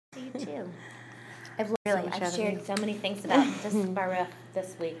too. I've shared so many things about this Baruch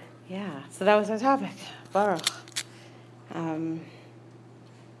this week. Yeah, so that was our topic, Baruch.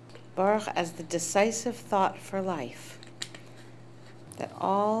 Baruch as the decisive thought for life. That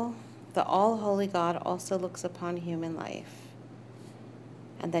the all-holy God also looks upon human life.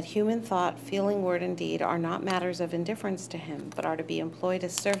 And that human thought, feeling, word, and deed are not matters of indifference to him, but are to be employed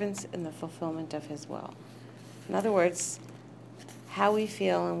as servants in the fulfillment of his will. In other words, how we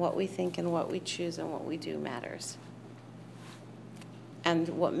feel and what we think and what we choose and what we do matters. And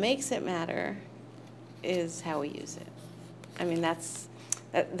what makes it matter is how we use it. I mean,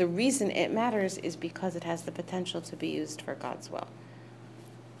 the reason it matters is because it has the potential to be used for God's will.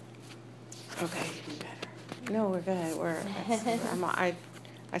 Okay. No, we're good.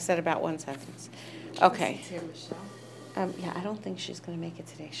 I said about one sentence. Okay. Yeah, I don't think she's going to make it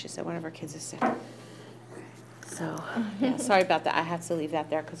today. She said one of her kids is sick. So, yeah, sorry about that. I had to leave that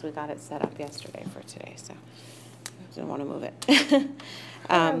there because we got it set up yesterday for today, so I didn't want to move it.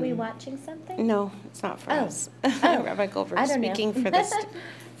 Are we watching something? No, it's not for us. Rabbi Goldberg speaking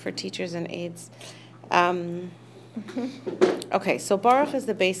for teachers and aides. Okay, so Baruch is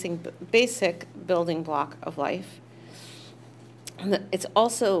the basic building block of life. And it's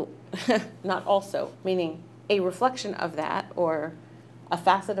also, not also, meaning a reflection of that, or a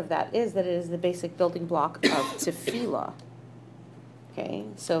facet of that is that it is the basic building block of tefillah. Okay,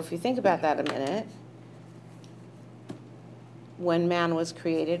 so if you think about that a minute, when man was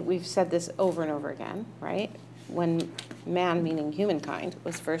created, we've said this over and over again, right? When man, meaning humankind,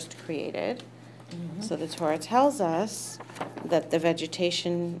 was first created, so the Torah tells us that the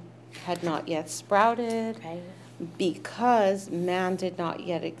vegetation had not yet sprouted, because man did not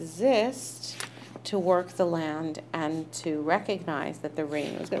yet exist to work the land and to recognize that the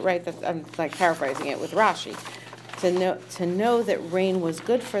rain was good, right? I'm like paraphrasing it with Rashi. To know that rain was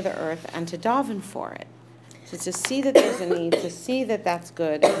good for the earth and to daven for it. So to see that there's a need, to see that that's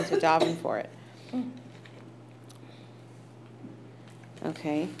good, and to daven for it.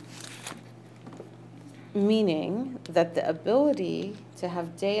 Okay. Meaning that the ability to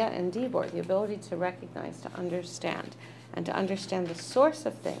have Deah and Dibor, the ability to recognize, to understand, and to understand the source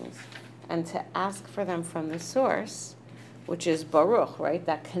of things, and to ask for them from the source, which is Baruch, right?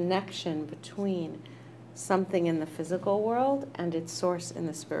 That connection between something in the physical world and its source in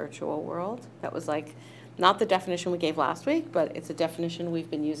the spiritual world. That was like, not the definition we gave last week, but it's a definition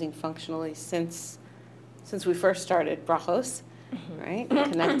we've been using functionally since we first started Brachos. Right?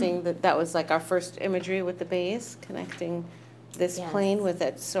 Connecting, that was like our first imagery with the base, connecting this plane with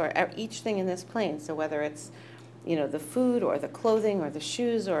it. So each thing in this plane, so whether it's, the food or the clothing or the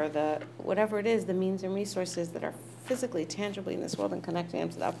shoes or the whatever it is, the means and resources that are physically, tangibly in this world and connecting them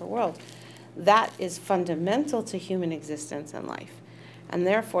to the upper world, that is fundamental to human existence and life. And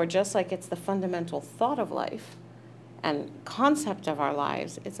therefore, just like it's the fundamental thought of life and concept of our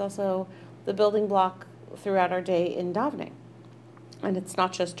lives, it's also the building block throughout our day in davening. And it's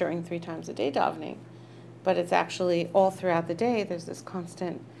not just during 3 times a day davening, but it's actually all throughout the day. There's this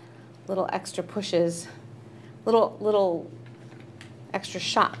constant little extra pushes, little extra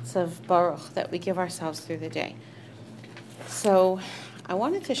shots of Baruch that we give ourselves through the day. So I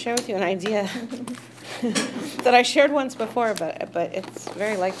wanted to share with you an idea that I shared once before, but it's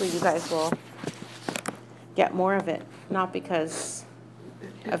very likely you guys will get more of it, not because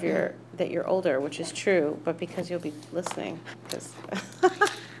of that you're older, which is true, but because you'll be listening. Because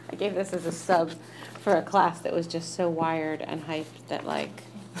I gave this as a sub for a class that was just so wired and hyped that, like,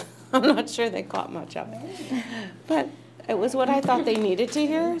 I'm not sure they caught much of it. But it was what I thought they needed to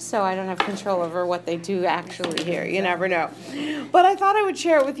hear, so I don't have control over what they do actually hear. You never know. But I thought I would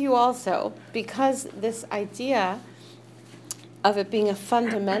share it with you also, because this idea of it being a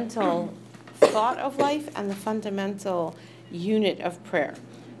fundamental thought of life and the fundamental unit of prayer.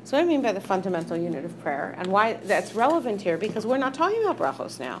 So what I mean by the fundamental unit of prayer, and why that's relevant here, because we're not talking about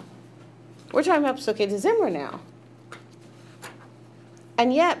brachos now. We're talking about Psukei de Zimra now.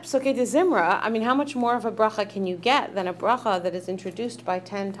 And yet, Psukei de Zimra, I mean, how much more of a bracha can you get than a bracha that is introduced by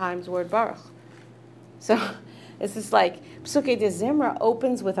 10 times word Baruch? So it's just like Psukei de Zimra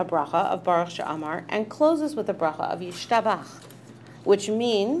opens with a bracha of Baruch She'amar and closes with a bracha of Yishtabach, which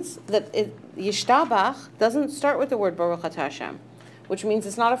means that Yishtabach doesn't start with the word Baruch Atah Hashem, which means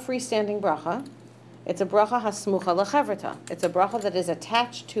it's not a freestanding bracha. It's a bracha hasmucha lechevrata. It's a bracha that is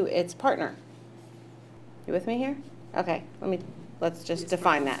attached to its partner. You with me here? Okay, let's just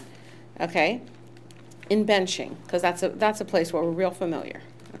define that. Okay, in benching, because that's a place where we're real familiar.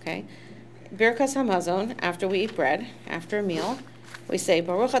 Okay, Birkas Hamazon, after we eat bread, after a meal, We say,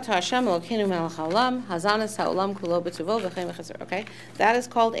 Baruch atah Hashem Elokeinu melech haolam, hazanas haolam kulo b'tuvo v'chein v'chesed. Okay? That is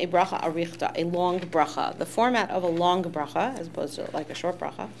called a bracha arichta, a long bracha. The format of a long bracha, as opposed to like a short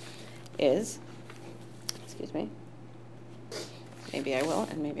bracha, is, excuse me, maybe I will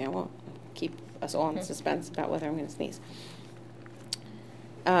and maybe I won't. Keep us all in suspense about whether I'm going to sneeze.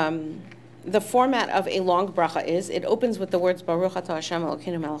 The format of a long bracha is, it opens with the words Baruch atah Hashem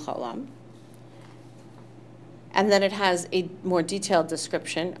Elokeinu melech haolam. And then it has a more detailed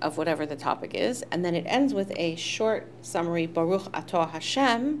description of whatever the topic is. And then it ends with a short summary, Baruch atah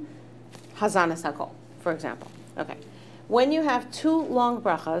Hashem, hazanas hakol, for example. Okay. When you have two long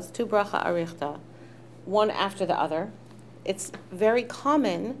brachas, two bracha arichta, one after the other, it's very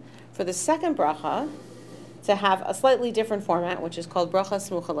common for the second bracha to have a slightly different format, which is called bracha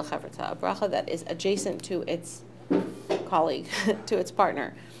smucha lechavrata, a bracha that is adjacent to its colleague, to its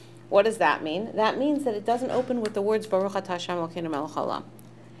partner. What does that mean? That means that it doesn't open with the words Baruch atah Hashem Elokeinu melech haolam.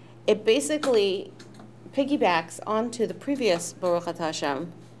 It basically piggybacks onto the previous Baruch atah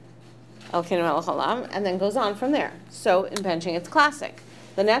Hashem Elokeinu melech haolam and then goes on from there. So in benching, it's classic.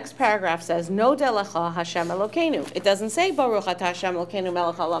 The next paragraph says, Nodeh lecha Hashem Elokeinu. It doesn't say Baruch atah Hashem Elokeinu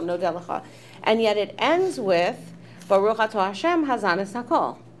melech haolam, Nodeh lecha. And yet it ends with Baruch atah Hashem hazanas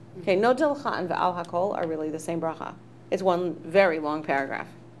hakol. Okay, Nodeh lecha and ve'al hakol are really the same bracha. It's one very long paragraph.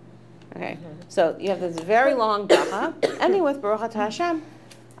 Okay, so you have this very long bracha, ending with Baruch atah Hashem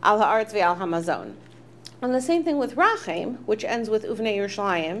al haaretz ve'al hamazon. And the same thing with Rachem, which ends with Uvnei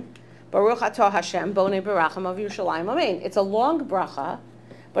Yerushalayim, Baruch atah Hashem bonei berachim of Yerushalayim amen. It's a long bracha,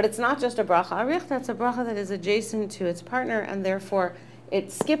 but it's not just a bracha arichta, it's a bracha that is adjacent to its partner, and therefore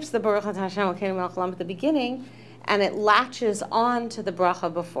it skips the Baruch atah Hashem Elokeinu melech haolam at the beginning, and it latches on to the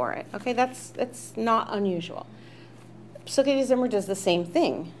bracha before it. Okay, that's not unusual. Psukei Zimra does the same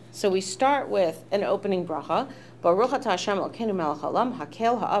thing. So we start with an opening bracha, Baruch atah Hashem Elokeinu melech haolam,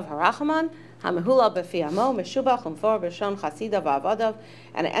 hakel ha'av harachaman, hamehula b'fi amo, meshubach umfor b'shon chasida v'avadav,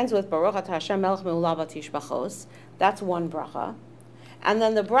 and it ends with Baruch atah Hashem melech mehula b'tishbachos. That's one bracha. And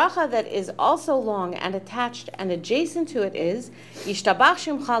then the bracha that is also long and attached and adjacent to it is Yishtabach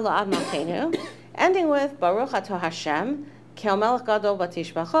Shimcha la'ad malkeinu, ending with Baruch atah Hashem, kel melech gadol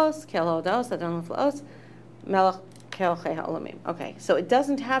b'tishbachos, kel hodos adon l'flaos, melech. Okay, so it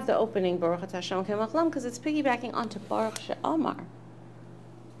doesn't have the opening Baruch atah Hashem Elokeinu melech haolam because it's piggybacking onto Baruch She'amar,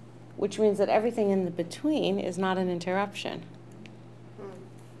 which means that everything in the between is not an interruption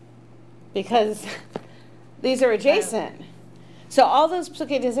because these are adjacent. So all those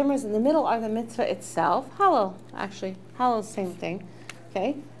Psukei Zimras in the middle are the mitzvah itself. Hallel, actually, Hallel is the same thing.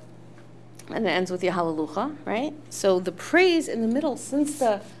 Okay, and it ends with Yahalalucha, right? So the praise in the middle, since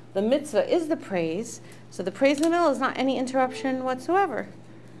the mitzvah is the praise. So the praise in the middle is not any interruption whatsoever.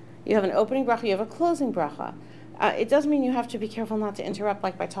 You have an opening bracha, you have a closing bracha. It does mean you have to be careful not to interrupt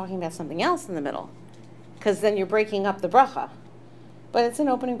like by talking about something else in the middle, because then you're breaking up the bracha. But it's an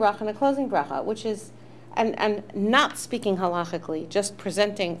opening bracha and a closing bracha, which is, and not speaking halachically, just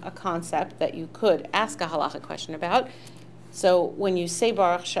presenting a concept that you could ask a halachic question about. So when you say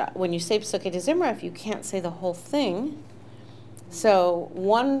when you say Psukei Zimra, if you can't say the whole thing, so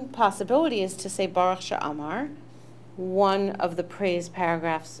one possibility is to say Baruch She'amar, one of the praise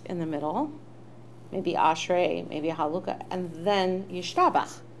paragraphs in the middle, maybe Ashrei, maybe Haluka, and then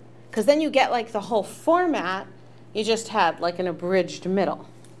Yishtabach. Because then you get like the whole format, you just had like an abridged middle.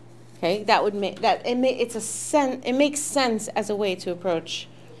 Okay, that would make that it makes sense as a way to approach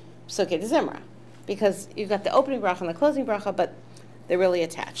Psukei Zimra, because you've got the opening bracha and the closing bracha, but they're really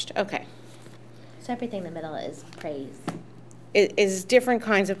attached. Okay. So everything in the middle is praise. It is different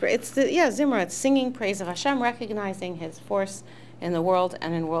kinds of praise. Zimra. It's singing praise of Hashem, recognizing His force in the world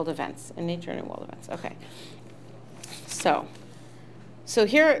and in world events, in nature and in world events. Okay. So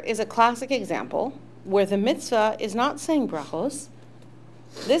here is a classic example where the mitzvah is not saying brachos.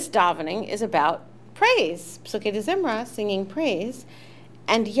 This davening is about praise, Psukei Zimra, singing praise,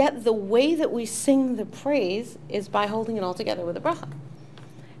 and yet the way that we sing the praise is by holding it all together with a bracha.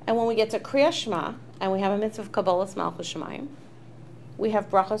 And when we get to Kriyas Shema, and we have a mitzvah of Kabbalas Malchus Shemayim, we have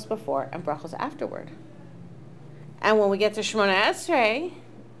brachos before and brachos afterward. And when we get to Shemona Esrei,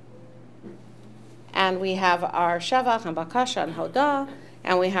 and we have our Shavach and Bakasha and Hodah,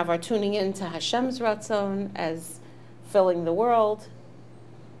 and we have our tuning into Hashem's Ratzon as filling the world,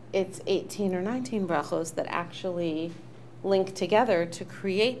 it's 18 or 19 brachos that actually link together to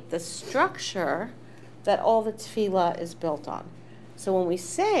create the structure that all the tefillah is built on. So when we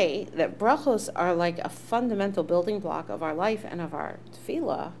say that brachos are like a fundamental building block of our life and of our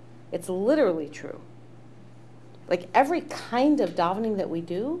tefillah, it's literally true. Like every kind of davening that we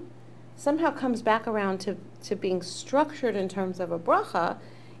do somehow comes back around to being structured in terms of a bracha,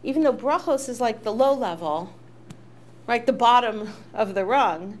 even though brachos is like the low level, right, the bottom of the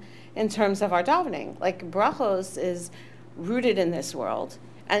rung in terms of our davening. Like brachos is rooted in this world,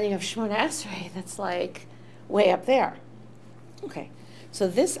 and you have Shemona Esrei that's like way up there. Okay, so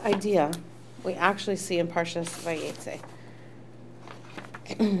this idea we actually see in Parshas Vayetze.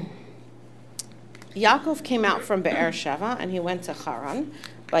 Yaakov came out from Be'er Sheva and he went to Haran.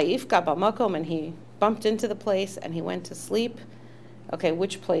 Vayifka b'makom, and he bumped into the place and he went to sleep. Okay,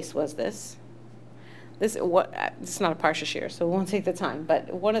 which place was this? It's not a Parsha shir, so we won't take the time.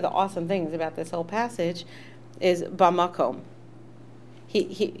 But one of the awesome things about this whole passage is b'makom.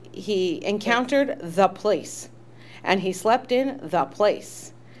 He encountered the place, and he slept in the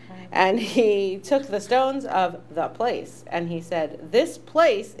place. And he took the stones of the place, and he said, this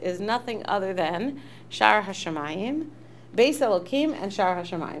place is nothing other than Shar HaShamayim, Beis Elokim, and Shar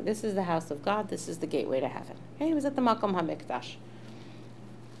HaShamayim. This is the house of God. This is the gateway to heaven. Okay, he was at the Makom HaMikdash.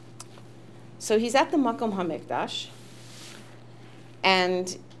 So he's at the Makom HaMikdash,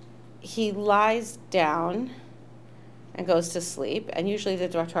 and he lies down and goes to sleep. And usually the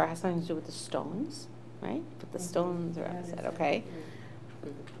Torah has something to do with the stones, right? Put the stones around his head, okay?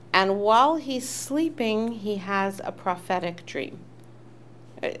 And while he's sleeping, he has a prophetic dream.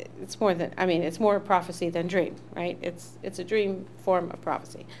 It's more prophecy than dream, right? It's a dream form of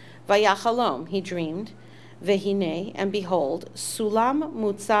prophecy. Vayachalom, he dreamed, vehine, and behold, sulam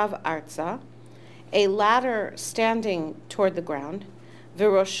mutzav arza, a ladder standing toward the ground,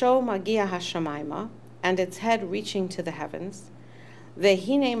 virosho magia hashamayma, and its head reaching to the heavens,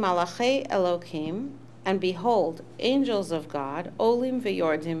 vehine malachei Elokim, and behold, angels of God, olim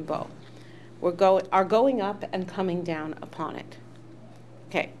v'yordim bo, are going up and coming down upon it.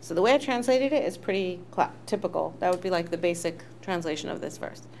 Okay, so the way I translated it is pretty typical. That would be like the basic translation of this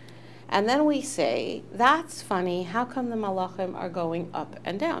verse. And then we say, that's funny, how come the malachim are going up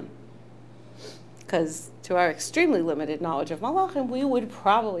and down? Because to our extremely limited knowledge of malachim, we would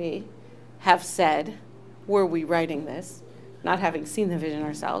probably have said, were we writing this, not having seen the vision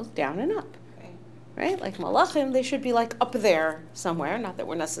ourselves, down and up. Right? Like malachim, they should be like up there somewhere. Not that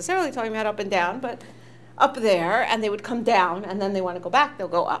we're necessarily talking about up and down, but up there, and they would come down, and then they want to go back, they'll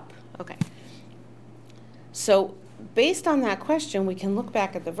go up. Okay. So based on that question, we can look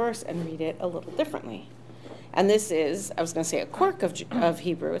back at the verse and read it a little differently. And this is, I was going to say a quirk of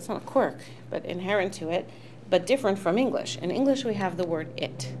Hebrew. It's not a quirk, but inherent to it, but different from English. In English, we have the word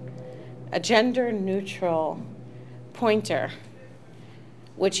it, a gender-neutral pointer,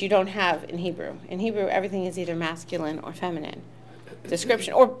 which you don't have in Hebrew. In Hebrew, everything is either masculine or feminine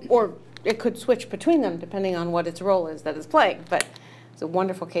description, or it could switch between them depending on what its role is that is playing. But it's a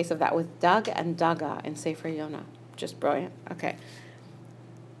wonderful case of that with Dag and Daga in Sefer Yonah. Just brilliant. Okay.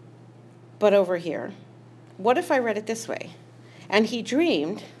 But over here, what if I read it this way? And he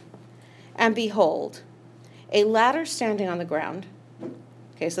dreamed, and behold, a ladder standing on the ground.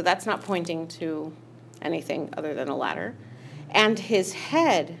 Okay, so that's not pointing to anything other than a ladder. And his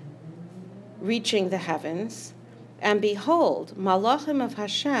head reaching the heavens, and behold, malachim of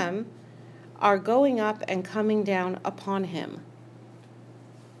Hashem are going up and coming down upon him,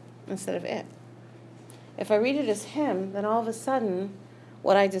 instead of it. If I read it as him, then all of a sudden,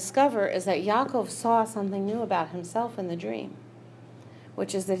 what I discover is that Yaakov saw something new about himself in the dream,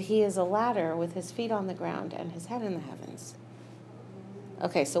 which is that he is a ladder with his feet on the ground and his head in the heavens.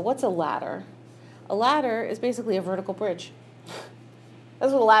 Okay, so what's a ladder? A ladder is basically a vertical bridge.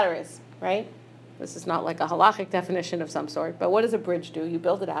 That's what a ladder is, right? This is not like a halachic definition of some sort, but what does a bridge do? You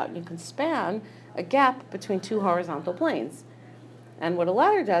build it out and you can span a gap between two horizontal planes. And what a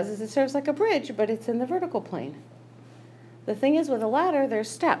ladder does is it serves like a bridge, but it's in the vertical plane. The thing is, with a ladder, there's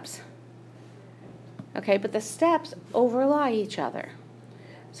steps. Okay, but the steps overlie each other.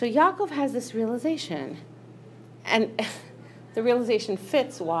 So Yaakov has this realization, and the realization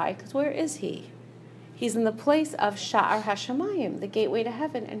fits. Why? Because where is he? He's in the place of Sha'ar HaShamayim, the gateway to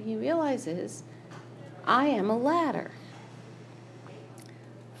heaven, and he realizes, I am a ladder.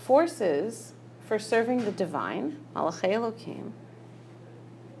 Forces for serving the divine, Malachei Elokim,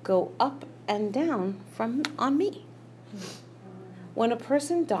 go up and down on me. When a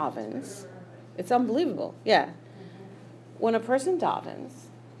person davens, it's unbelievable, yeah. When a person davens,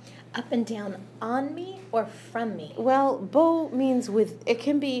 up and down on me or from me? Well, bo means it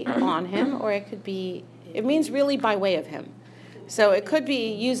can be on him, or it means really by way of him. So it could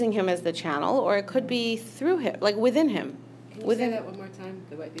be using him as the channel, or it could be through him, like within him. Can you say that one more time,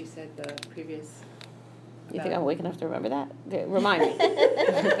 the way you said the previous? You think I'm awake enough to remember that? Remind me.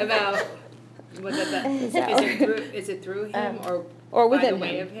 About, is it through him or Or By within the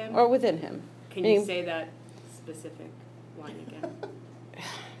way him. of him? Or within him. Can you say that specific line again?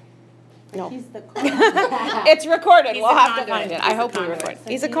 No. He's the It's recorded. He's we'll a have to conduit. find it. He's I a hope we conduit. record. So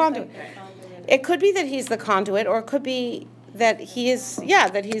He's a like conduit. the conduit. It could be that he's the conduit, or it could be that he is,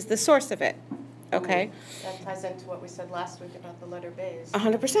 that he's the source of it. Okay? That ties into what we said last week about the letter bays.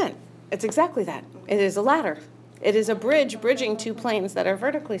 100%. It's exactly that. It is a ladder. It is a bridge bridging two planes that are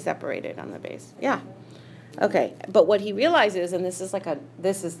vertically separated on the base. Yeah. Okay. But what he realizes, and this is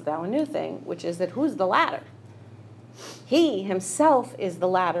now a new thing, which is that who's the ladder? He himself is the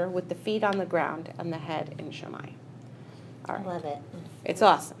ladder with the feet on the ground and the head in Shammai. All right. Love it. It's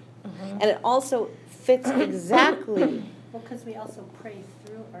awesome. And it also fits exactly. Well, because we also pray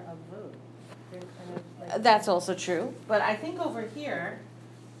through our avot. They're kind of like. That's also true. But I think over here,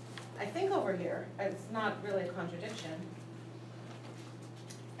 it's not really a contradiction.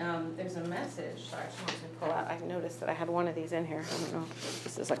 There's a message. Sorry, I just want to pull out. I noticed that I had one of these in here. I don't know.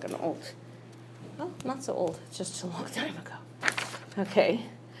 This is like an old. Oh, not so old. It's just a long time ago. Okay.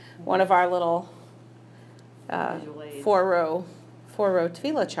 One of our little Visual aids. four-row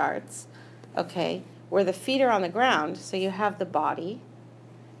tefillah charts. Okay. Where the feet are on the ground. So you have the body,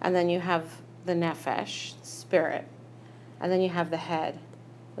 and then you have the nefesh, the spirit, and then you have the head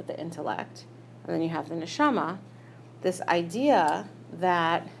with the intellect, and then you have the neshama. This idea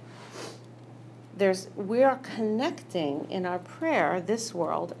that we are connecting in our prayer this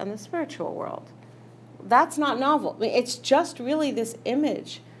world and the spiritual world. That's not novel. I mean, it's just really this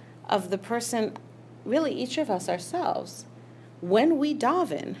image of the person, really each of us ourselves. When we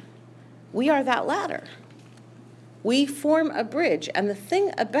daven, we are that ladder. We form a bridge. And the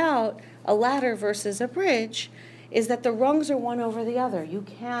thing about a ladder versus a bridge is that the rungs are one over the other. You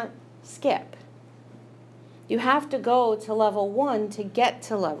can't skip. You have to go to level 1 to get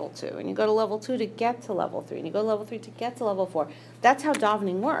to level 2, and you go to level 2 to get to level 3, and you go to level 3 to get to level 4. That's how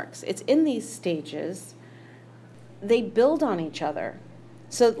davening works. It's in these stages. They build on each other.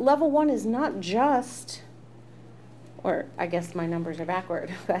 So level 1 is not just, or I guess my numbers are backward,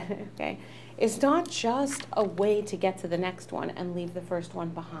 but okay, it's not just a way to get to the next one and leave the first one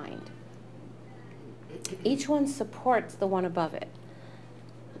behind. Each one supports the one above it.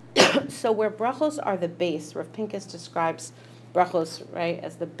 So where brachos are the base, Rav Pincus describes brachos, right,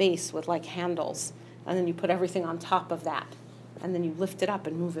 as the base with like handles, and then you put everything on top of that, and then you lift it up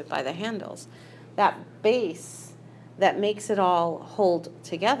and move it by the handles. That base that makes it all hold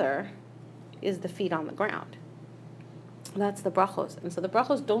together is the feet on the ground. That's the brachos. And so the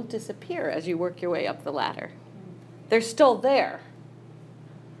brachos don't disappear as you work your way up the ladder. They're still there.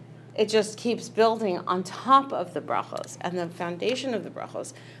 It just keeps building on top of the brachos and the foundation of the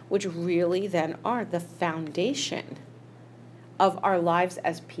brachos, which really then are the foundation of our lives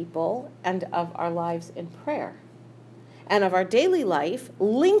as people and of our lives in prayer and of our daily life,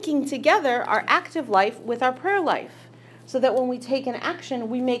 linking together our active life with our prayer life so that when we take an action,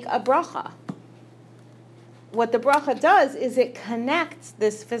 we make a bracha. What the bracha does is it connects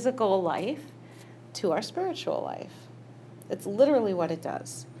this physical life to our spiritual life. It's literally what it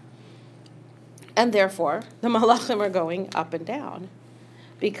does. And therefore, the malachim are going up and down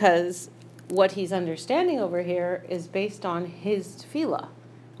because what he's understanding over here is based on his tefillah,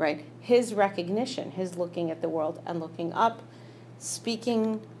 right? His recognition, his looking at the world and looking up,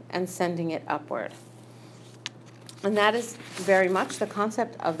 speaking and sending it upward. And that is very much the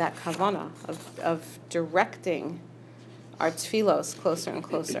concept of that kavanah, of directing our tefillos closer and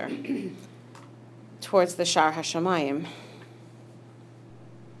closer towards the Shar HaShamayim.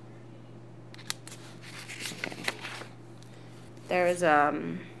 There's a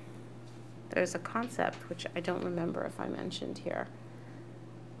concept, which I don't remember if I mentioned here,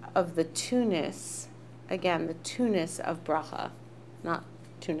 of the tunis, again, the tunis of bracha, not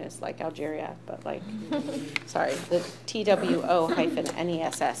Tunis like Algeria, but like, sorry, the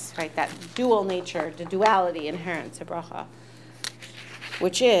TWO-NESS, right, that dual nature, the duality inherent to bracha,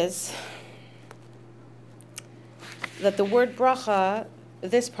 which is that the word bracha,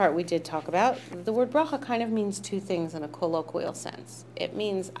 this part we did talk about, the word bracha kind of means two things in a colloquial sense. It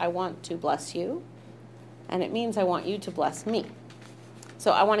means I want to bless you, and it means I want you to bless me. So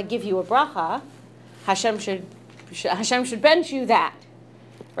I want to give you a bracha. Hashem should bench you that,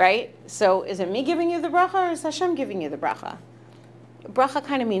 right? So is it me giving you the bracha, or is Hashem giving you the bracha? Bracha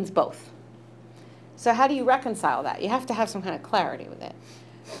kind of means both. So how do you reconcile that? You have to have some kind of clarity with it.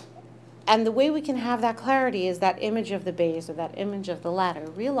 And the way we can have that clarity is that image of the base, or that image of the ladder,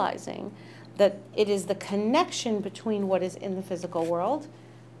 realizing that it is the connection between what is in the physical world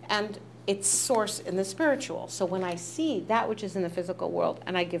and its source in the spiritual. So when I see that which is in the physical world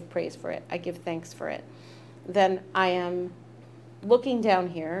and I give praise for it, I give thanks for it, then I am looking down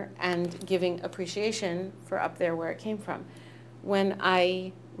here and giving appreciation for up there where it came from. When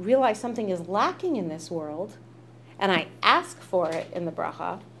I realize something is lacking in this world, and I ask for it in the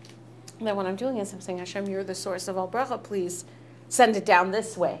bracha, then what I'm doing is I'm saying, Hashem, you're the source of all bracha, please send it down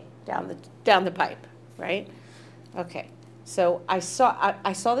this way, down the pipe, right? Okay, so I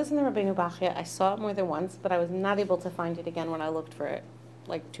saw this in the Rabbeinu Bachya. I saw it more than once, but I was not able to find it again when I looked for it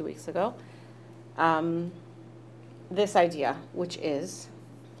like 2 weeks ago. This idea, which is,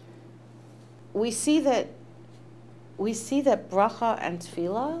 we see that bracha and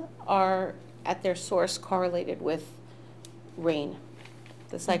tefillah are at their source correlated with rain,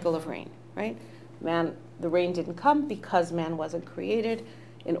 the cycle of rain, right? The rain didn't come because man wasn't created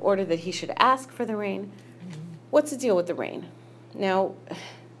in order that he should ask for the rain. What's the deal with the rain? Now,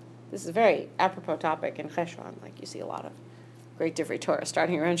 this is a very apropos topic in Cheshvan, like you see a lot of great Divrei Torah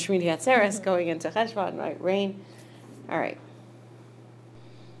starting around Shmini Atzeres, going into Cheshvan, right? Rain. All right.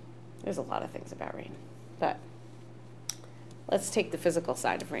 There's a lot of things about rain, but let's take the physical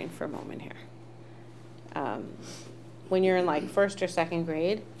side of rain for a moment here. When you're in like first or second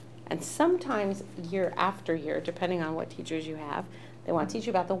grade, and sometimes year after year, depending on what teachers you have, they want to teach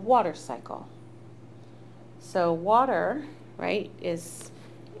you about the water cycle. So water, right, is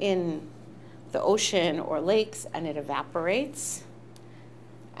in the ocean or lakes, and it evaporates,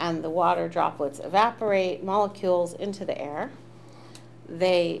 and the water droplets evaporate, molecules into the air.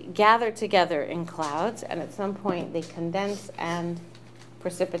 They gather together in clouds, and at some point they condense and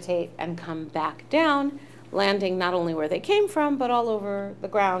precipitate and come back down, landing not only where they came from, but all over the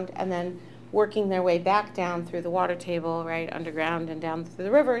ground, and then working their way back down through the water table, right, underground and down through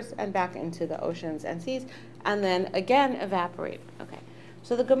the rivers and back into the oceans and seas, and then again evaporate. Okay,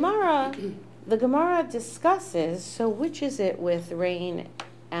 so the Gemara discusses, so which is it with rain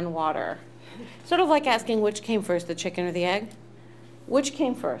and water? Sort of like asking which came first, the chicken or the egg? Which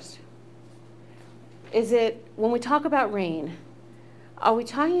came first? Is it, when we talk about rain, are we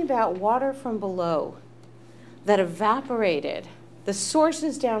talking about water from below that evaporated, the source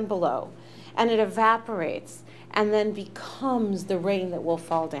is down below, and it evaporates and then becomes the rain that will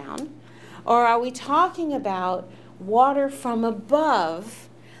fall down? Or are we talking about water from above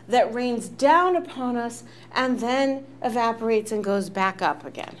that rains down upon us and then evaporates and goes back up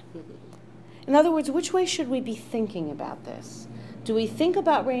again? In other words, which way should we be thinking about this? Do we think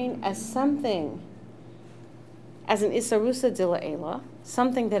about rain as something, as an isarusa dila'ela,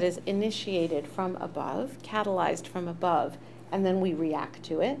 something that is initiated from above, catalyzed from above, and then we react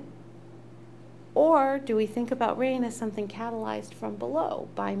to it? Or do we think about rain as something catalyzed from below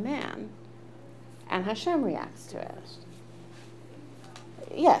by man, and Hashem reacts to it?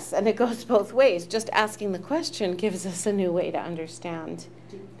 Yes, and it goes both ways. Just asking the question gives us a new way to understand.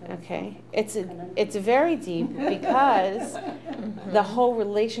 Okay, it's very deep because the whole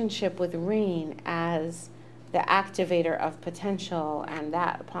relationship with rain as the activator of potential and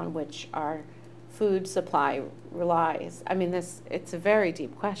that upon which our food supply relies. I mean, it's a very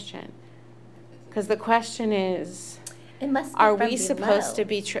deep question, because the question is, it must be are from we supposed to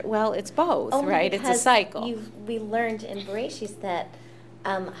be well, it's both, only right? It's a cycle. We learned in Bereshis that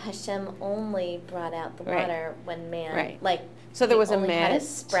Hashem only brought out the water when man, like, so there was only a had a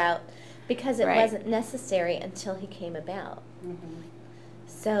mist, sprout, because it wasn't necessary until he came about.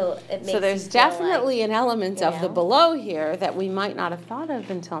 So it makes there's definitely an element of the below here that we might not have thought of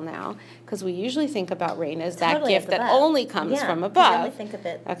until now, because we usually think about rain as that gift that only comes from above. We only think of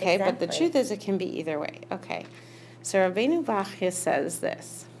it okay, but the truth is it can be either way. Okay, so Rabbeinu Bachya says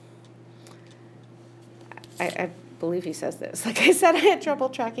this. I believe he says this. Like I said, I had trouble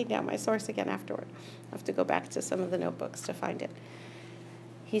tracking down my source again afterward. I have to go back to some of the notebooks to find it.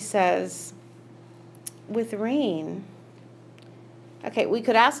 He says, with rain, okay, we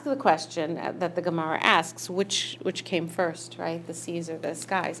could ask the question that the Gemara asks, which came first, right? The seas or the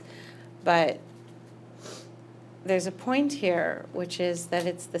skies. But there's a point here, which is that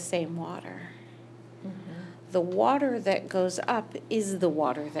it's the same water. The water that goes up is the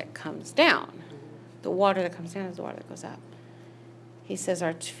water that comes down. The water that comes down is the water that goes up. He says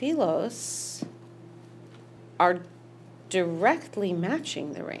our tefillos are directly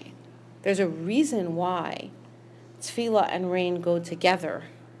matching the rain. There's a reason why tefillah and rain go together.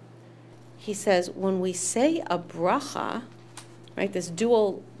 He says when we say a bracha, right, this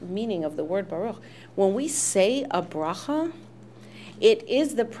dual meaning of the word baruch, when we say a bracha, it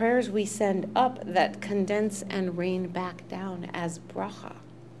is the prayers we send up that condense and rain back down as bracha.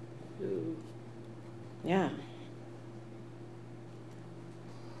 Yeah.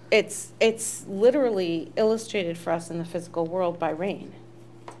 It's literally illustrated for us in the physical world by rain.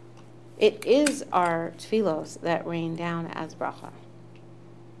 It is our tefillos that rain down as bracha.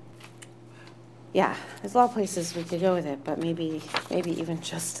 Yeah, there's a lot of places we could go with it, but maybe even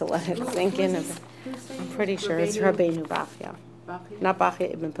just to let it sink in. I'm pretty sure it's Rabbeinu Bachya. Not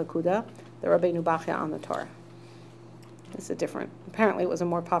Bachya ibn Pekuda, the Rabbeinu Bachya on the Torah. It's a different, apparently it was a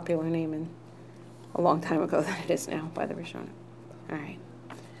more popular name a long time ago than it is now by the Rishonim. All right.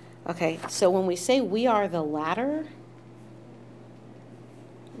 Okay, so when we say we are the ladder,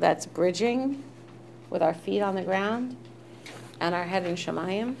 that's bridging with our feet on the ground and our head in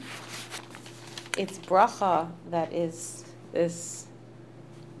Shemayim, it's bracha that is this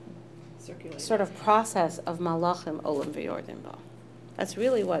sort of process of malachim olam v'yordim bo. That's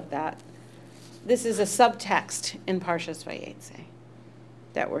really what this is a subtext in Parshas Vayetze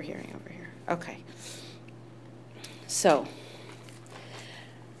that we're hearing over here. Okay. So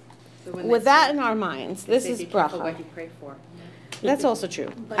with that in our minds, this is bracha. What you pray for. That's also true.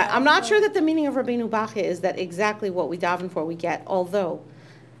 I'm not sure that the meaning of Rabbeinu Bachya is that exactly what we daven for we get, although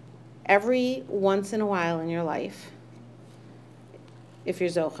every once in a while in your life, if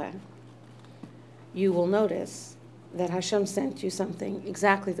you're Zocha, you will notice that Hashem sent you something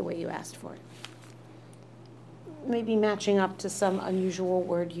exactly the way you asked for it. Maybe matching up to some unusual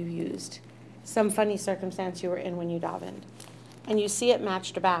word you used, some funny circumstance you were in when you davened. And you see it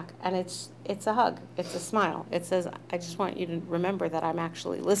matched back, and it's a hug, it's a smile. It says, I just want you to remember that I'm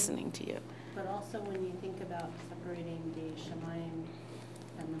actually listening to you. But also when you think about separating the Shemayim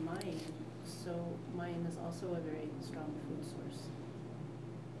and the Mayim, so Mayim is also a very strong food source.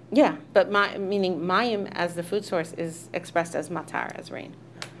 Yeah, but meaning Mayim as the food source is expressed as matar, as rain,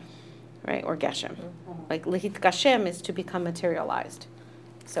 right, or geshem. Mm-hmm. Like lihit gashem is to become materialized.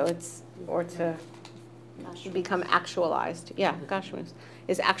 So it's, or to become actualized. Yeah, gashmus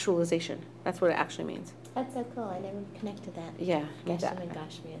is actualization. That's what it actually means. That's so cool. I never connected that. Yeah. Geshem and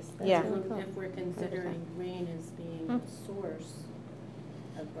Gashmias. That's Yeah. really cool. If we're considering rain as being a source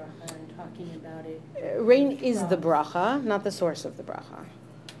of bracha and talking about it. Rain is the bracha, not the source of the bracha.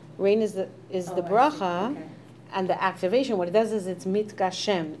 Rain is the bracha, Okay. and the activation. What it does is it's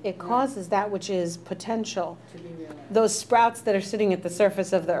mitgashem. It causes that which is potential. To be realized. Those sprouts that are sitting at the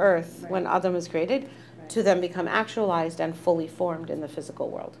surface of the earth Right. when Adam was created, Right. to then become actualized and fully formed in the physical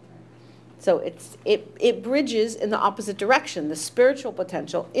world. So it bridges in the opposite direction, the spiritual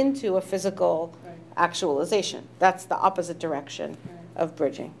potential into a physical Right. actualization. That's the opposite direction Right. of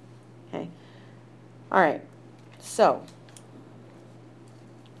bridging. Okay. All right. So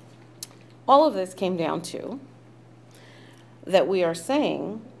all of this came down to that we are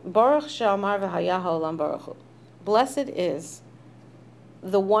saying, Baruch she'amar v'haya ha'olam baruch hu. Blessed is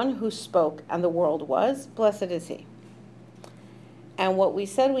the one who spoke and the world was, blessed is he. And what we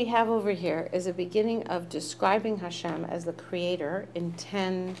said we have over here is a beginning of describing Hashem as the creator in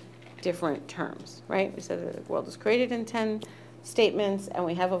 10 different terms, right? We said that the world is created in 10 statements, and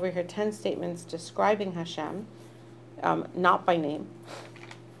we have over here 10 statements describing Hashem, not by name,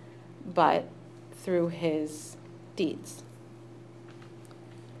 but through his deeds.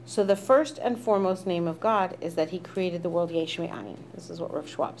 So the first and foremost name of God is that he created the world yesh me'ayin. This is what Rav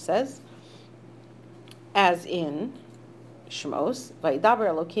Schwab says. As in Shemos, Vayidaber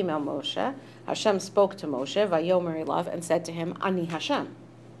Elokim el Moshe, Hashem spoke to Moshe, Vayomer Elav, and said to him, Ani Hashem,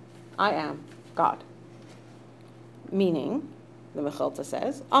 I am God. Meaning, the Mechilta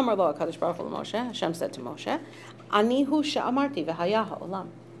says, Amar lo HaKadosh Baruch Hu Moshe, Hashem said to Moshe, Ani hu she'amarti v'haya ha'olam.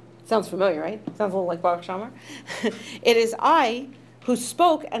 Sounds familiar, right? Sounds a little like Baruch Shamar. It is I who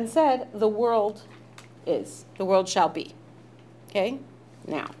spoke and said, the world shall be. Okay?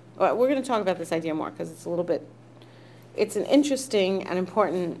 Now, we're going to talk about this idea more because it's an interesting and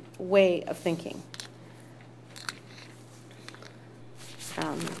important way of thinking.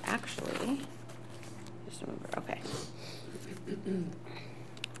 Actually, just remember, okay.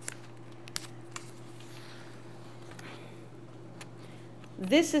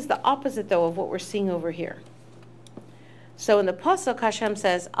 This is the opposite, though, of what we're seeing over here. So in the Pasuk, Hashem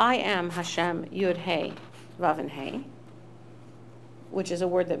says, I am Hashem, Yud Hey, Vav and Hey, which is a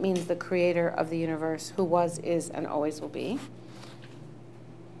word that means the creator of the universe, who was, is, and always will be,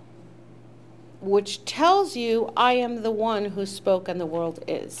 which tells you, I am the one who spoke and the world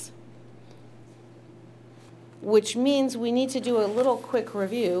is. Which means we need to do a little quick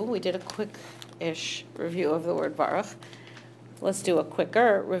review. We did a quick-ish review of the word Baruch. Let's do a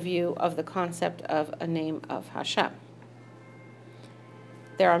quicker review of the concept of a name of Hashem.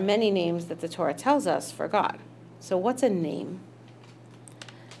 There are many names that the Torah tells us for God. So what's a name?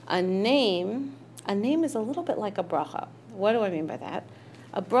 A name is a little bit like a bracha. What do I mean by that?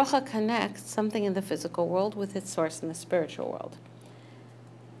 A bracha connects something in the physical world with its source in the spiritual world.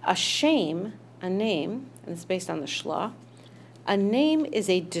 a name, and it's based on the Shla, a name is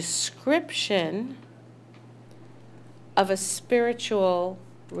a description of a spiritual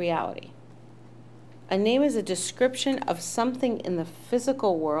reality. A name is a description of something in the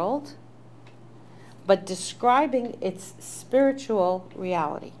physical world, but describing its spiritual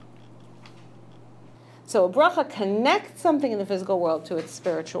reality. So a bracha connects something in the physical world to its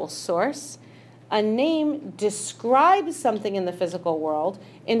spiritual source. A name describes something in the physical world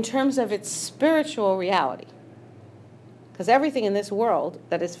in terms of its spiritual reality. Because everything in this world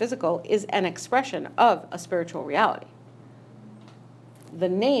that is physical is an expression of a spiritual reality. The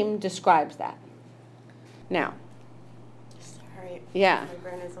name describes that. Now, Sorry. yeah, My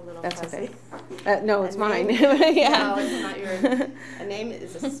brain is a little that's fuzzy. okay. No, it's A mine. name- Yeah. No, it's not yours. A name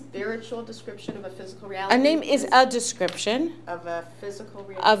is a spiritual description of a physical reality. A name is a description of a physical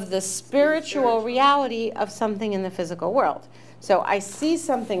reality. of the spiritual reality of something in the physical world. So I see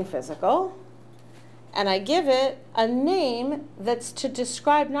something physical, and I give it a name that's to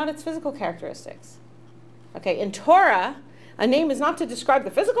describe not its physical characteristics. Okay, in Torah, a name is not to describe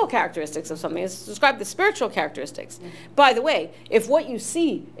the physical characteristics of something, it's to describe the spiritual characteristics. By the way, if what you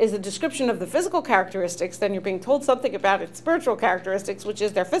see is a description of the physical characteristics, then you're being told something about its spiritual characteristics, which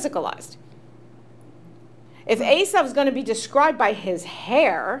is they're physicalized. If Esav is going to be described by his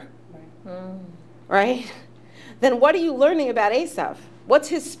hair, right, then what are you learning about Esav? What's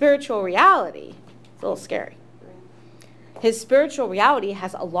his spiritual reality? It's a little scary. His spiritual reality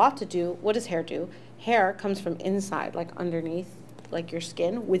has a lot to do, what does hair do? Hair comes from inside, like underneath, like your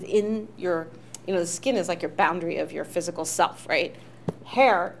skin, within your, the skin is like your boundary of your physical self, right?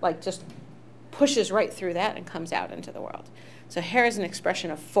 Hair, like, just pushes right through that and comes out into the world. So hair is an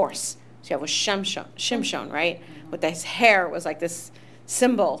expression of force. So you have with Shimshon, right? With his hair was like this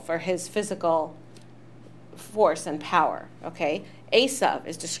symbol for his physical force and power, okay? Esav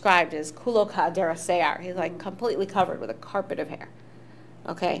is described as kulo ka'adera se'ar. He's like completely covered with a carpet of hair,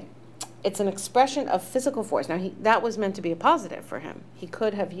 okay? It's an expression of physical force. Now, that was meant to be a positive for him. He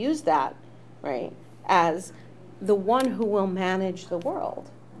could have used that, right, as the one who will manage the world.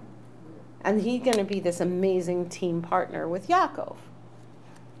 And he's going to be this amazing team partner with Yaakov.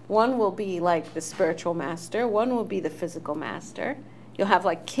 One will be like the spiritual master. One will be the physical master. You'll have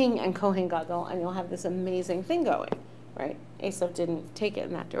like king and Kohen Gadol, and you'll have this amazing thing going, right? Esav didn't take it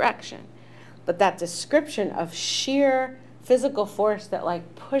in that direction. But that description of sheer physical force that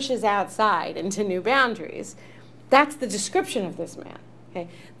like pushes outside into new boundaries, that's the description of this man. Okay,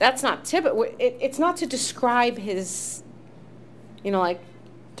 that's not typical. It's not to describe his, like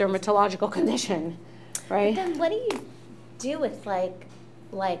dermatological condition, right? But then what do you do with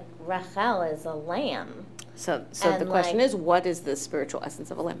like Rachel is a lamb? So the question is, what is the spiritual essence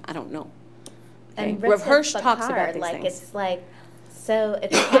of a lamb? I don't know. Okay? And Rav Hirsch Ritzvah talks Bakar, about these like things. it's like, so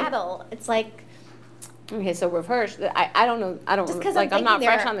it's cattle. It's like, Okay, so Rav Hirsch, I don't know, just because I'm not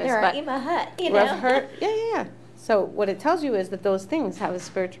fresh on this, they're but Imahut, Rav Hirsch, yeah. So what it tells you is that those things have a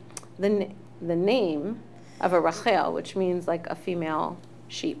spiritual, the name of a Rachel, which means like a female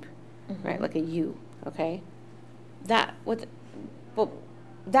sheep, right, like a ewe, okay?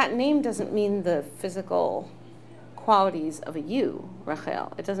 That name doesn't mean the physical qualities of a ewe,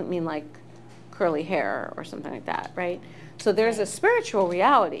 Rachel. It doesn't mean like curly hair or something like that, right? So there's a spiritual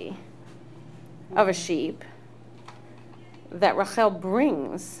reality of a sheep that Rachel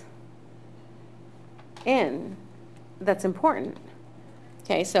brings in that's important.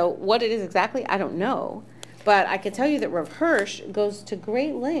 Okay, so what it is exactly, I don't know. But I can tell you that Rav Hirsch goes to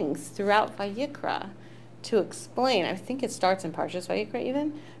great lengths throughout Vayikra to explain, I think it starts in Parshas Vayikra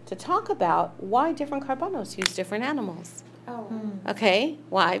even, to talk about why different karbanos use different animals. Oh. Okay,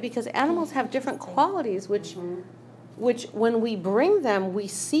 why? Because animals have different qualities which when we bring them, we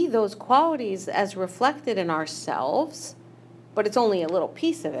see those qualities as reflected in ourselves, but it's only a little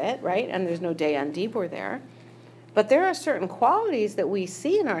piece of it, right? And there's no day on Dibur there. But there are certain qualities that we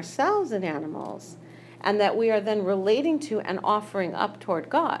see in ourselves in animals, and that we are then relating to and offering up toward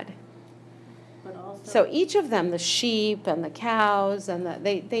God. But also, So each of them, the sheep and the cows, and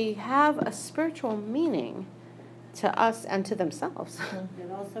they have a spiritual meaning to us and to themselves.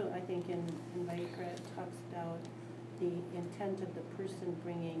 and also, I think in Vayikra it talks about the intent of the person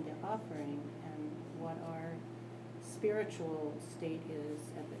bringing the offering and what our spiritual state is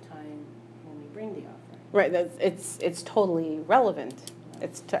at the time when we bring the offering. Right, it's totally relevant.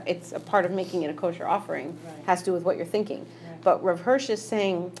 It's a part of making it a kosher offering. Right. Has to do with what you're thinking. Right. But Rav Hirsch is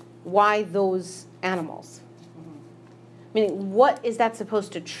saying, why those animals? Mhm. Meaning, what is that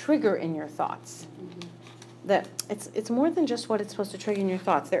supposed to trigger in your thoughts? Mhm. That it's more than just what it's supposed to trigger in your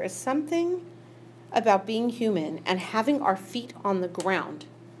thoughts. There is something about being human and having our feet on the ground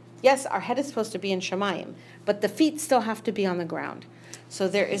Yes, our head is supposed to be in Shemayim, but the feet still have to be on the ground. So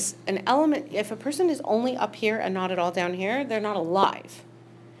there is an element, if a person is only up here and not at all down here, they're not alive.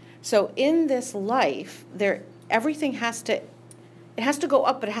 So in this life, everything has to go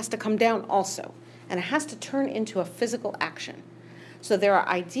up, but it has to come down also. And it has to turn into a physical action. So there are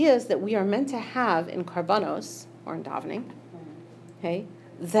ideas that we are meant to have in karbanos, or in davening, okay,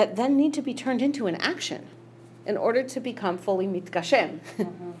 that then need to be turned into an action in order to become fully mitgashem,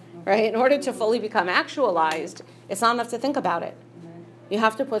 right? In order to fully become actualized, it's not enough to think about it. You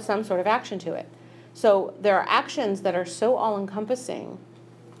have to put some sort of action to it. So there are actions that are so all-encompassing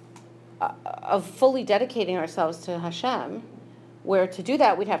of fully dedicating ourselves to Hashem, where to do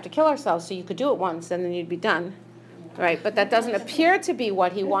that we'd have to kill ourselves, so you could do it once and then you'd be done, right? But that doesn't appear to be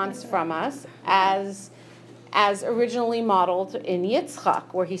what he wants from us as originally modeled in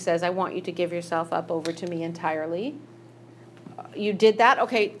Yitzchak, where he says, I want you to give yourself up over to me entirely. You did that?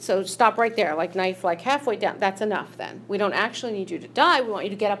 Okay, so stop right there, like knife, like halfway down. That's enough then. We don't actually need you to die. We want you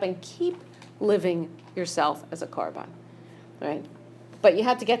to get up and keep living yourself as a korban, right? But you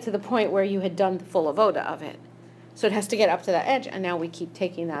had to get to the point where you had done the full avoda of it. So it has to get up to that edge, and now we keep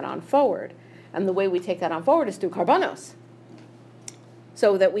taking that on forward. And the way we take that on forward is through karbanos,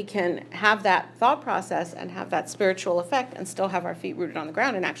 so that we can have that thought process and have that spiritual effect and still have our feet rooted on the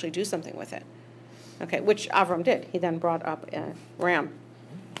ground and actually do something with it. Okay, which Avram did. He then brought up a ram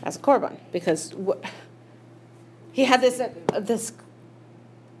as a korban, because he had this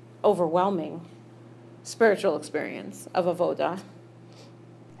overwhelming spiritual experience of avoda.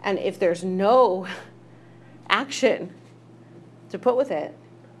 And if there's no action to put with it,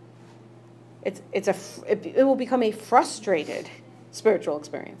 it will become a frustrated spiritual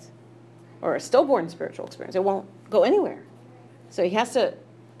experience, or a stillborn spiritual experience. It won't go anywhere. So he has to,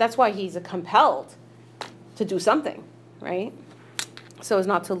 that's why he's compelled to do something, right? So as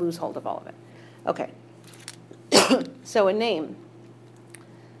not to lose hold of all of it. Okay. So a name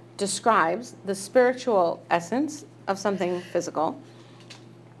describes the spiritual essence of something physical,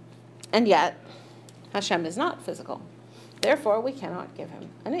 and yet Hashem is not physical. Therefore, we cannot give him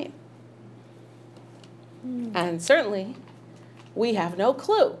a name. And certainly, we have no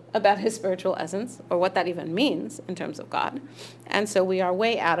clue about his spiritual essence or what that even means in terms of God. And so we are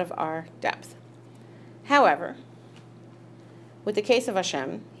way out of our depth. However, with the case of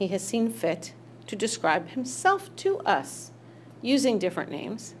Hashem, he has seen fit to describe himself to us using different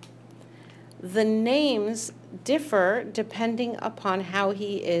names. The names differ depending upon how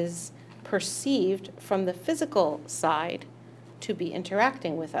he is perceived from the physical side to be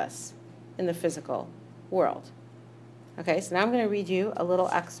interacting with us in the physical world. Okay, so now I'm going to read you a little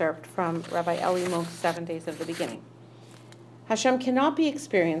excerpt from Rabbi Eli Monk's 7 Days of the Beginning. Hashem cannot be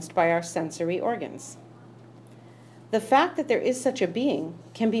experienced by our sensory organs. The fact that there is such a being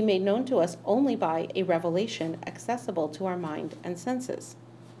can be made known to us only by a revelation accessible to our mind and senses.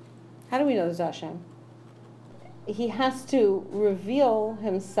 How do we know this is Hashem? He has to reveal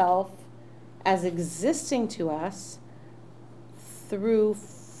himself as existing to us through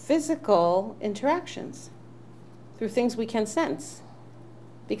physical interactions, through things we can sense.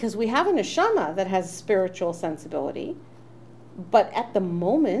 Because we have a neshama that has spiritual sensibility, but at the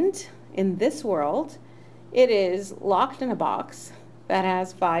moment, in this world, it is locked in a box that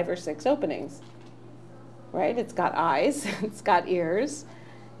has 5 or 6 openings, right? It's got eyes, it's got ears,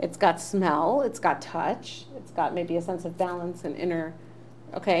 it's got smell, it's got touch, it's got maybe a sense of balance and inner,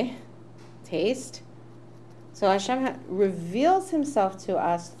 taste. So Hashem reveals himself to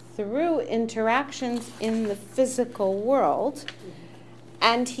us through interactions in the physical world,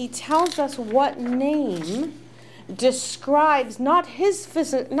 and he tells us what name describes not his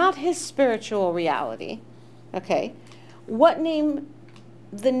spiritual reality. Okay, the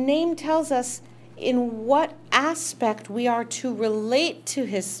name tells us in what aspect we are to relate to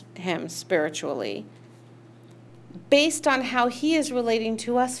him spiritually, based on how he is relating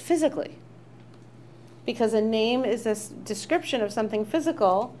to us physically. Because a name is a description of something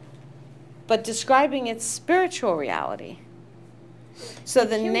physical, but describing its spiritual reality. So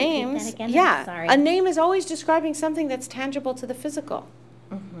the names, a name is always describing something that's tangible to the physical.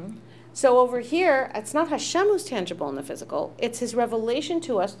 Mm-hmm. So over here, it's not Hashem who's tangible in the physical, it's his revelation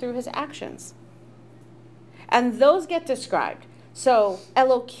to us through his actions. And those get described. So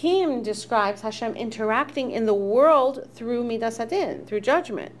Elohim describes Hashem interacting in the world through Midas Hadin, through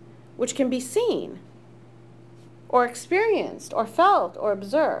judgment, which can be seen, or experienced, or felt, or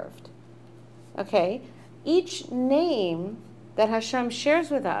observed. Okay? Each name that Hashem shares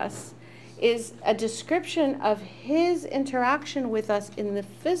with us is a description of his interaction with us in the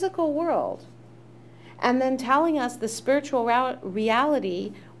physical world. and then telling us the spiritual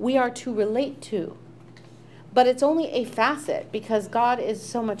reality we are to relate to. But it's only a facet because God is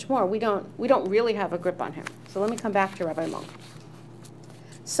so much more. We don't really have a grip on him. So let me come back to Rabbi Monk.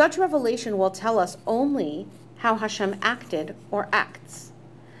 Such revelation will tell us only how Hashem acted or acts,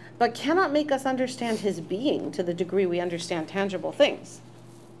 but cannot make us understand his being to the degree we understand tangible things.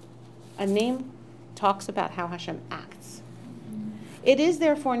 A name talks about how Hashem acts. It is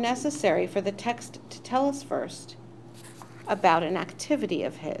therefore necessary for the text to tell us first about an activity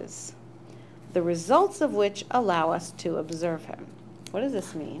of his, the results of which allow us to observe him. What does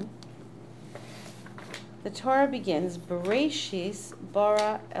this mean? The Torah begins, Bereshis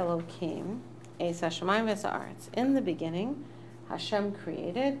bara Elokim es hashamayim v'ha'aretz. In the beginning, Hashem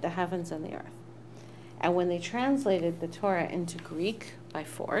created the heavens and the earth. And when they translated the Torah into Greek by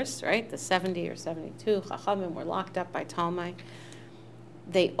force, right, the 70 or 72 Chachamim were locked up by Talmai,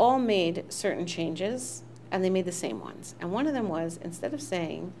 they all made certain changes, and they made the same ones. And one of them was, instead of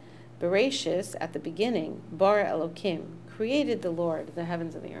saying, Bereshis, at the beginning, bara Elokim, created the Lord, the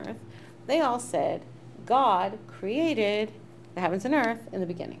heavens and the earth, they all said, God created the heavens and earth in the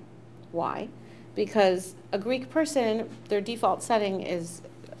beginning. Why? Because a Greek person, their default setting is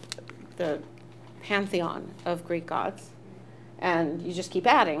the pantheon of Greek gods, and you just keep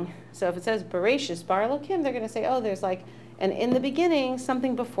adding. So if it says Bereshis, bara Elokim, they're going to say, oh, there's like an in the beginning,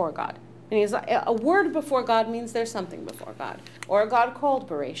 something before God. And a word before God means there's something before God, or a God called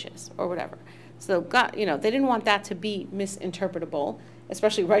Bereshis, or whatever. So God, they didn't want that to be misinterpretable,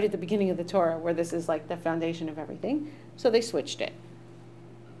 especially right at the beginning of the Torah, where this is like the foundation of everything. So they switched it.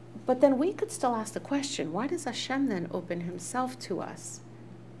 But then we could still ask the question, why does Hashem then open himself to us,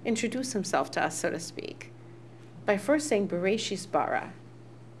 introduce himself to us, so to speak, by first saying Bereshis bara,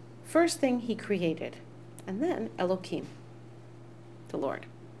 first thing he created, and then Elokim, the Lord.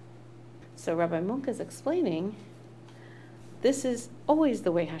 So Rabbi Munk is explaining, this is always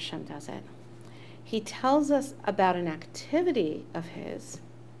the way Hashem does it. He tells us about an activity of his,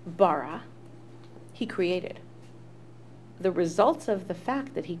 bara, he created. The results of the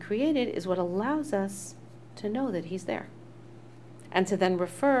fact that he created is what allows us to know that he's there, and to then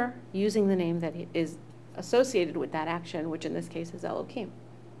refer using the name that is associated with that action, which in this case is Elokim.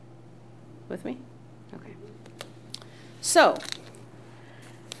 With me? Okay. So,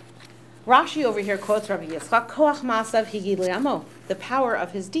 Rashi over here quotes Rabbi Yitzchak, Koach Masav Higid Le'amo. The power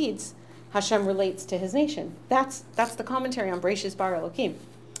of his deeds, Hashem relates to his nation. That's the commentary on Bereshis bara Elokim.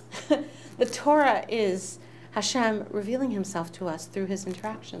 The Torah is Hashem revealing himself to us through his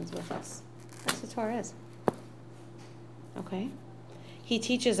interactions with us. That's what the Torah is. Okay? He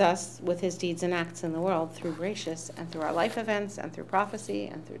teaches us with his deeds and acts in the world through Bereshis, and through our life events, and through prophecy,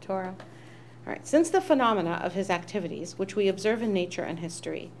 and through Torah. All right. Since the phenomena of his activities, which we observe in nature and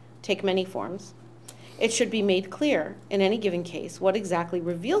history, take many forms, it should be made clear in any given case what exactly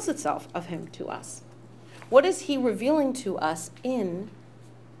reveals itself of him to us. What is he revealing to us in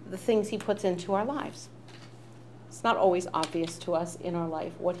the things he puts into our lives? It's not always obvious to us in our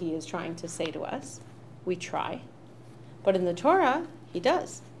life what he is trying to say to us. We try. But in the Torah, he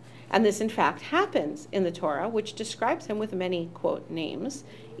does. And this, in fact, happens in the Torah, which describes him with many, quote, names,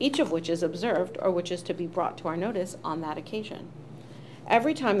 each of which is observed or which is to be brought to our notice on that occasion.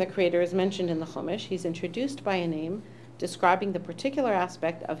 Every time the Creator is mentioned in the Chumash, he's introduced by a name describing the particular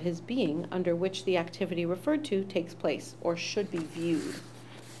aspect of his being under which the activity referred to takes place or should be viewed.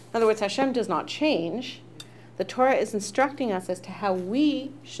 In other words, Hashem does not change. The Torah is instructing us as to how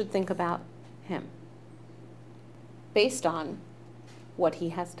we should think about him based on what he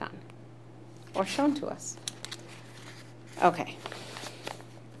has done or shown to us. Okay.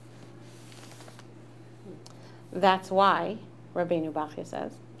 That's why Rabbeinu Bachya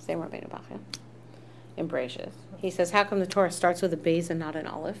says, same Rabbeinu Bachya, in Bereshis, he says, how come the Torah starts with a Beis and not an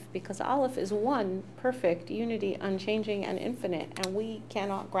Aleph? Because Aleph is one, perfect, unity, unchanging, and infinite, and we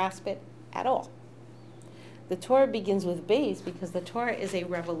cannot grasp it at all. The Torah begins with Beis because the Torah is a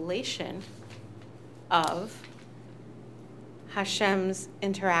revelation of Hashem's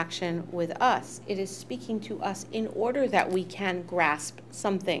interaction with us. It is speaking to us in order that we can grasp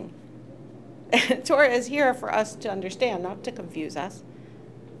something. Torah is here for us to understand, not to confuse us.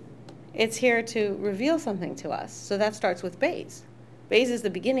 It's here to reveal something to us. So that starts with Beis. Beis is the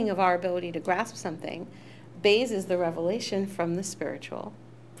beginning of our ability to grasp something. Beis is the revelation from the spiritual,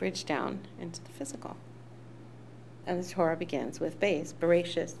 bridged down into the physical. And the Torah begins with Beis,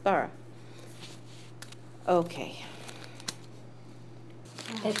 Bereshis bara. Okay.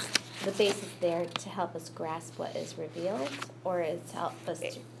 It's the base is there to help us grasp what is revealed, or it's help us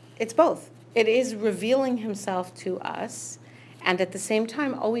to... It's both. It is revealing himself to us, And at the same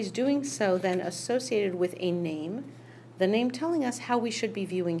time, always doing so then associated with a name, the name telling us how we should be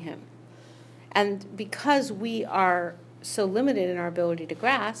viewing him. And because we are so limited in our ability to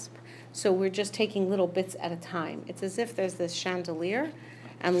grasp, so we're just taking little bits at a time. It's as if there's this chandelier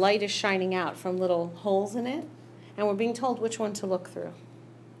and light is shining out from little holes in it, and we're being told which one to look through.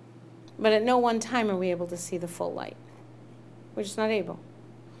 But at no one time are we able to see the full light. We're just not able.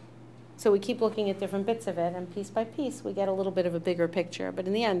 So we keep looking at different bits of it, and piece by piece, we get a little bit of a bigger picture. But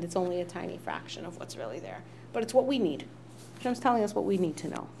in the end, it's only a tiny fraction of what's really there. But it's what we need. Hashem's telling us what we need to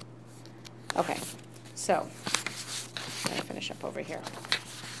know. Okay, so I'm going to finish up over here.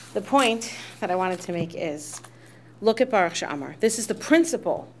 The point that I wanted to make is, look at Baruch She'amar. This is the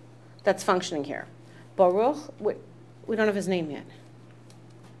principle that's functioning here. Baruch, we don't have his name yet.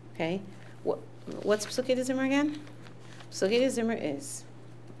 Okay? What's Psukei D'Zimra again? Psukei D'Zimra is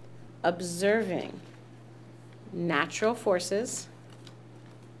observing natural forces,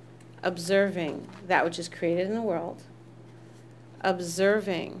 observing that which is created in the world,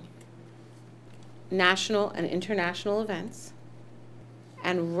 observing national and international events,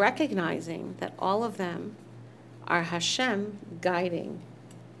 and recognizing that all of them are Hashem guiding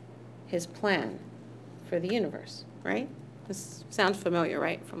his plan for the universe, right? This sounds familiar,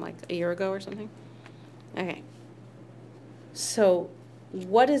 right? From like a year ago or something? Okay. So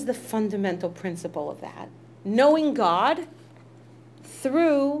what is the fundamental principle of that? Knowing God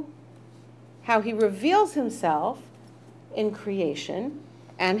through how he reveals himself in creation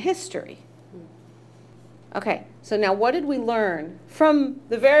and history. Okay, so now what did we learn from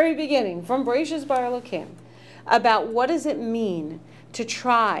the very beginning, from Bereshis Bara Elokim, about what does it mean to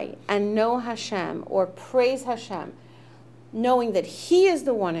try and know Hashem or praise Hashem, knowing that he is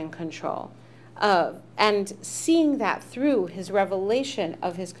the one in control of, and seeing that through his revelation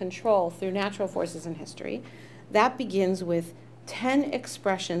of his control through natural forces in history? That begins with 10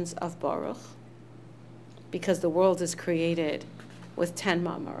 expressions of Baruch, because the world is created with 10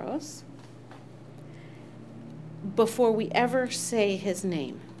 ma'amaros, before we ever say his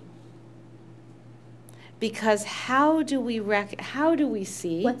name. Because how do we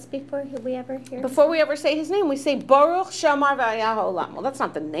see? What's before we ever hear? Before we ever say his name, we say Baruch She'amar V'Haya Ha'olam. Well, that's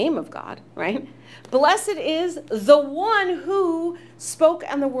not the name of God, right? Blessed is the one who spoke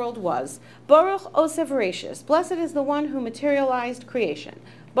and the world was. Baruch Oseh V'Reishis. Blessed is the one who materialized creation.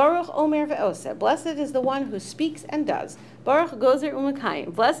 Baruch Omer Ve'oseh. Blessed is the one who speaks and does. Baruch Gozer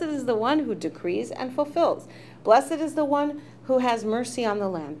U'Mekayim. Blessed is the one who decrees and fulfills. Blessed is the one who has mercy on the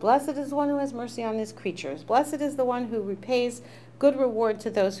land. Blessed is the one who has mercy on his creatures. Blessed is the one who repays good reward to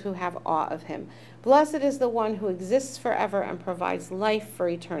those who have awe of him. Blessed is the one who exists forever and provides life for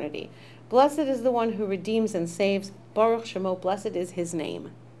eternity. Blessed is the one who redeems and saves. Baruch Shemo, blessed is his name.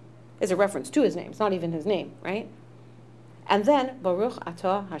 It's a reference to his name. It's not even his name, right? And then, Baruch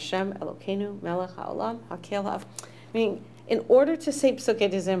Atah Hashem Elokeinu Melech HaOlam HaKel Hav. Meaning, in order to say Psukei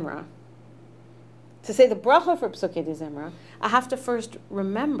D'Zimra, to say the bracha for Psukei D'Zimra, I have to first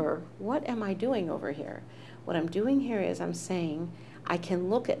remember, what am I doing over here? What I'm doing here is I'm saying I can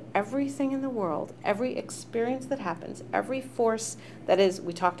look at everything in the world, every experience that happens, every force that is,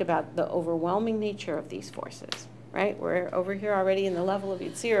 we talked about the overwhelming nature of these forces, right? We're over here already in the level of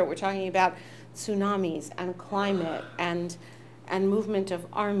Yitzira. We're talking about tsunamis and climate and movement of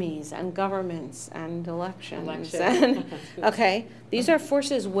armies and governments and elections. And, okay, these are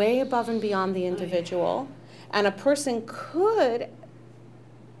forces way above and beyond the individual. And a person could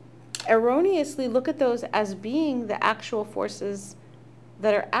erroneously look at those as being the actual forces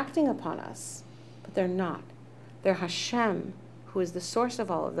that are acting upon us. But they're not. They're Hashem, who is the source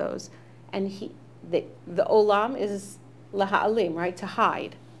of all of those. And the olam is laha'alim, right, to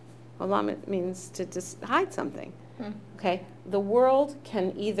hide. Olam, it means to just hide something. Okay, the world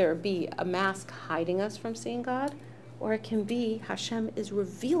can either be a mask hiding us from seeing God, or it can be Hashem is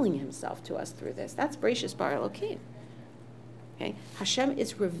revealing himself to us through this. That's Bereshis Bara Elokim. Okay, Hashem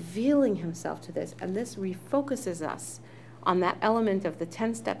is revealing himself to this, and this refocuses us on that element of the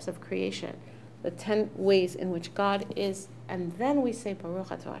 10 steps of creation, the 10 ways in which God is, and then we say Baruch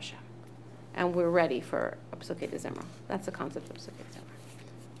Atah Hashem, and we're ready for a Psukei D'Zimra. That's the concept of Psukei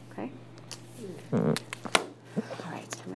D'Zimra. Okay.